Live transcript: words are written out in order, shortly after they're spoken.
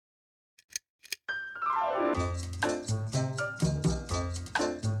Hello,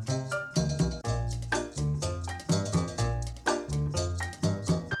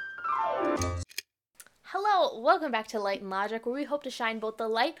 welcome back to Light and Logic, where we hope to shine both the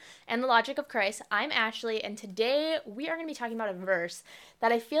light and the logic of Christ. I'm Ashley, and today we are going to be talking about a verse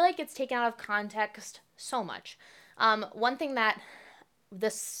that I feel like gets taken out of context so much. One thing that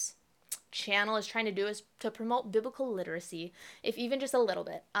this channel is trying to do is to promote biblical literacy, if even just a little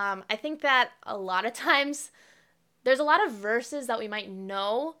bit. I think that a lot of times there's a lot of verses that we might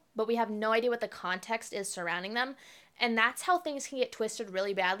know, but we have no idea what the context is surrounding them, and that's how things can get twisted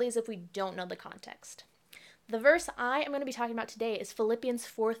really badly, is if we don't know the context. The verse I am going to be talking about today is Philippians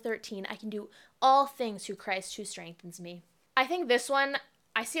 4:13. I can do all things through Christ who strengthens me. I think this one,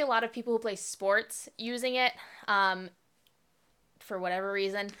 I see a lot of people who play sports using it for whatever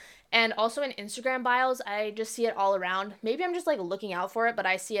reason. And also in Instagram bios, I just see it all around. Maybe I'm just looking out for it, but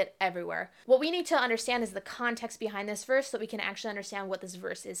I see it everywhere. What we need to understand is the context behind this verse so that we can actually understand what this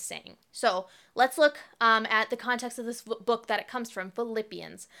verse is saying. So let's look at the context of this book that it comes from,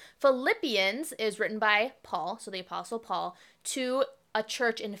 Philippians. Philippians is written by Paul, so the Apostle Paul, to a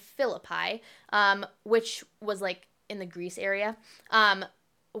church in Philippi, which was in the Greece area.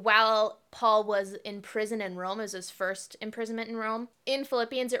 While Paul was in prison in Rome, it was his first imprisonment in Rome. In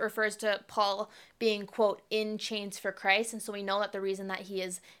Philippians, it refers to Paul being, quote, in chains for Christ. And so we know that the reason that he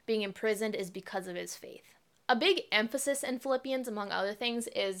is being imprisoned is because of his faith. A big emphasis in Philippians, among other things,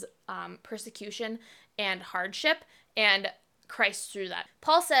 is persecution and hardship, and Christ through that.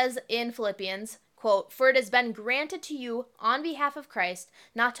 Paul says in Philippians, quote, "For it has been granted to you on behalf of Christ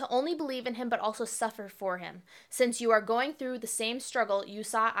not to only believe in him but also suffer for him, since you are going through the same struggle you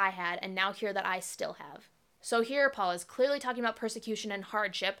saw I had and now hear that I still have." So here Paul is clearly talking about persecution and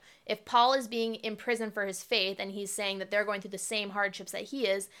hardship. If Paul is being imprisoned for his faith and he's saying that they're going through the same hardships that he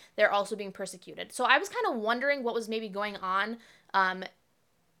is, they're also being persecuted. So I was kind of wondering what was maybe going on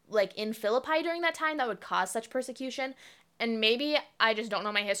in Philippi during that time that would cause such persecution. And maybe I just don't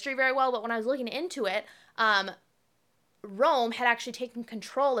know my history very well, but when I was looking into it, Rome had actually taken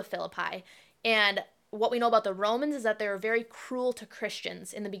control of Philippi. And what we know about the Romans is that they were very cruel to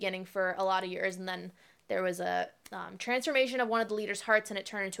Christians in the beginning for a lot of years. And then there was a transformation of one of the leaders' hearts, and it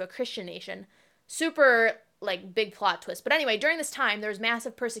turned into a Christian nation. Super, big plot twist. But anyway, during this time, there was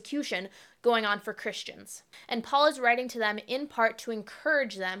massive persecution going on for Christians. And Paul is writing to them in part to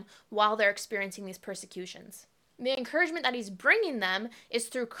encourage them while they're experiencing these persecutions. The encouragement that he's bringing them is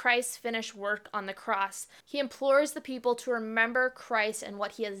through Christ's finished work on the cross. He implores the people to remember Christ and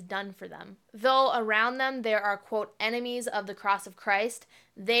what he has done for them. Though around them there are, quote, enemies of the cross of Christ,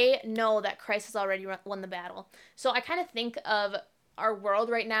 they know that Christ has already won the battle. So I kind of think of our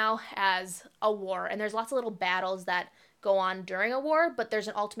world right now as a war, and there's lots of little battles that go on during a war, but there's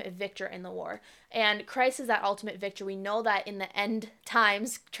an ultimate victor in the war. And Christ is that ultimate victor. We know that in the end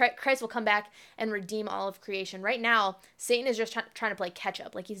times, Christ will come back and redeem all of creation. Right now, Satan is just trying to play catch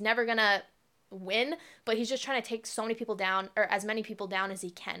up. He's never going to win, but he's just trying to take so many people down, or as many people down as he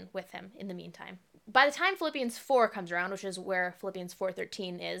can with him in the meantime. By the time Philippians 4 comes around, which is where Philippians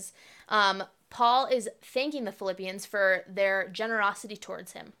 4:13 is, Paul is thanking the Philippians for their generosity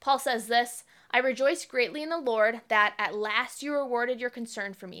towards him. Paul says this, "I rejoice greatly in the Lord that at last you rewarded your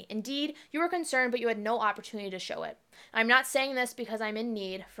concern for me. Indeed, you were concerned, but you had no opportunity to show it. I'm not saying this because I'm in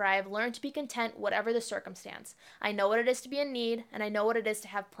need, for I have learned to be content whatever the circumstance. I know what it is to be in need, and I know what it is to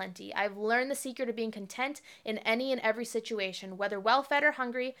have plenty. I've learned the secret of being content in any and every situation, whether well-fed or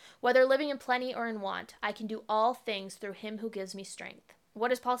hungry, whether living in plenty or in want. I can do all things through him who gives me strength."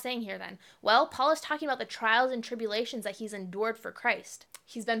 What is Paul saying here then? Well, Paul is talking about the trials and tribulations that he's endured for Christ.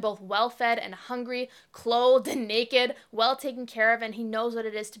 He's been both well-fed and hungry, clothed and naked, well taken care of, and he knows what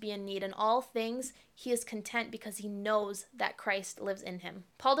it is to be in need. In all things, he is content because he knows that Christ lives in him.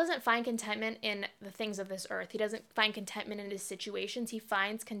 Paul doesn't find contentment in the things of this earth. He doesn't find contentment in his situations. He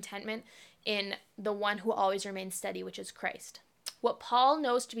finds contentment in the one who always remains steady, which is Christ. What Paul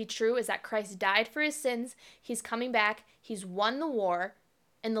knows to be true is that Christ died for his sins, he's coming back, he's won the war,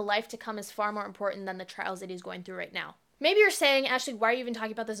 and the life to come is far more important than the trials that he's going through right now. Maybe you're saying, Ashley, why are you even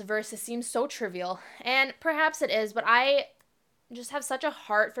talking about this verse? It seems so trivial. And perhaps it is, but I just have such a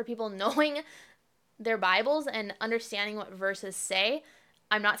heart for people knowing their Bibles and understanding what verses say.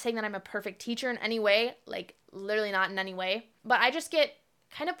 I'm not saying that I'm a perfect teacher in any way, literally not in any way, but I just get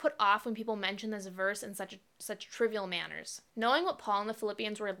kind of put off when people mention this verse in such trivial manners. Knowing what Paul and the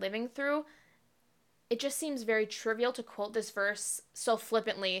Philippians were living through, it just seems very trivial to quote this verse so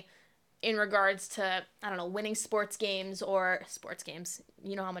flippantly in regards to, I don't know, winning sports games.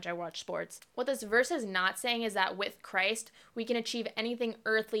 You know how much I watch sports. What this verse is not saying is that with Christ, we can achieve anything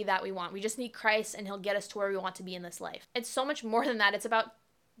earthly that we want. We just need Christ and he'll get us to where we want to be in this life. It's so much more than that. It's about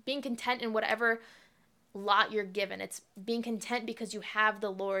being content in whatever lot you're given. It's being content because you have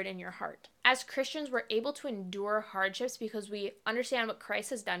the Lord in your heart. As Christians, we're able to endure hardships because we understand what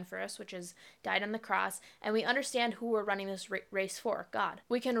Christ has done for us, which is died on the cross, and we understand who we're running this race for, God.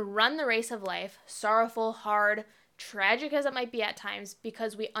 We can run the race of life, sorrowful, hard, tragic as it might be at times,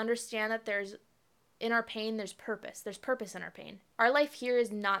 because we understand that in our pain, there's purpose. There's purpose in our pain. Our life here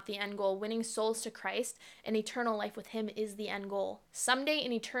is not the end goal. Winning souls to Christ and eternal life with him is the end goal. Someday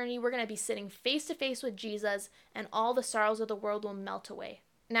in eternity, we're going to be sitting face to face with Jesus and all the sorrows of the world will melt away.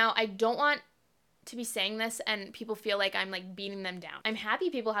 Now, I don't want to be saying this and people feel like I'm like beating them down. I'm happy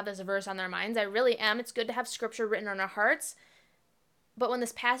people have this verse on their minds. I really am. It's good to have scripture written on our hearts. But when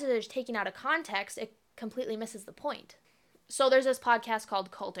this passage is taken out of context, it completely misses the point. So there's this podcast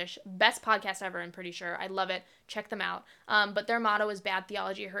called Cultish. Best podcast ever, I'm pretty sure. I love it. Check them out. But their motto is bad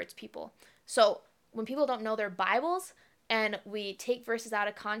theology hurts people. So when people don't know their Bibles and we take verses out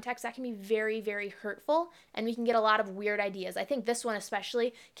of context, that can be very, very hurtful. And we can get a lot of weird ideas. I think this one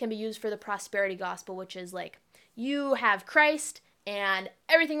especially can be used for the prosperity gospel, which is like, you have Christ and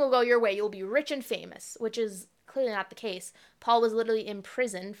everything will go your way. You'll be rich and famous, which is clearly not the case. Paul was literally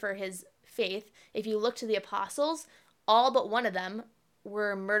imprisoned for his faith. If you look to the apostles, all but one of them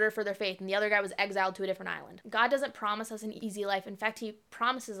were murdered for their faith, and the other guy was exiled to a different island. God doesn't promise us an easy life. In fact, he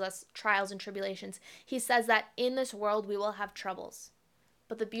promises us trials and tribulations. He says that in this world we will have troubles.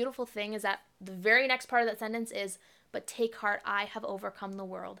 But the beautiful thing is that the very next part of that sentence is, but take heart, I have overcome the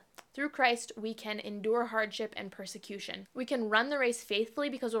world. Through Christ, we can endure hardship and persecution. We can run the race faithfully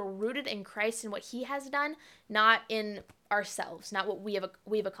because we're rooted in Christ and what he has done, not in ourselves, not what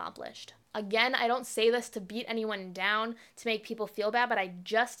we've accomplished. Again, I don't say this to beat anyone down, to make people feel bad, but I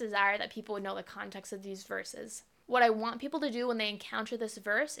just desire that people would know the context of these verses. What I want people to do when they encounter this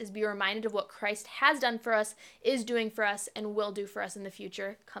verse is be reminded of what Christ has done for us, is doing for us, and will do for us in the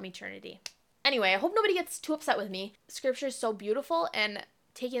future, come eternity. Anyway, I hope nobody gets too upset with me. Scripture is so beautiful, and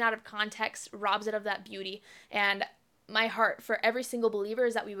taken out of context robs it of that beauty. And my heart for every single believer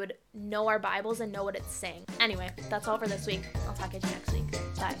is that we would know our Bibles and know what it's saying. Anyway, that's all for this week. I'll talk to you next week.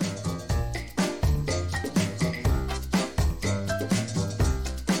 Bye.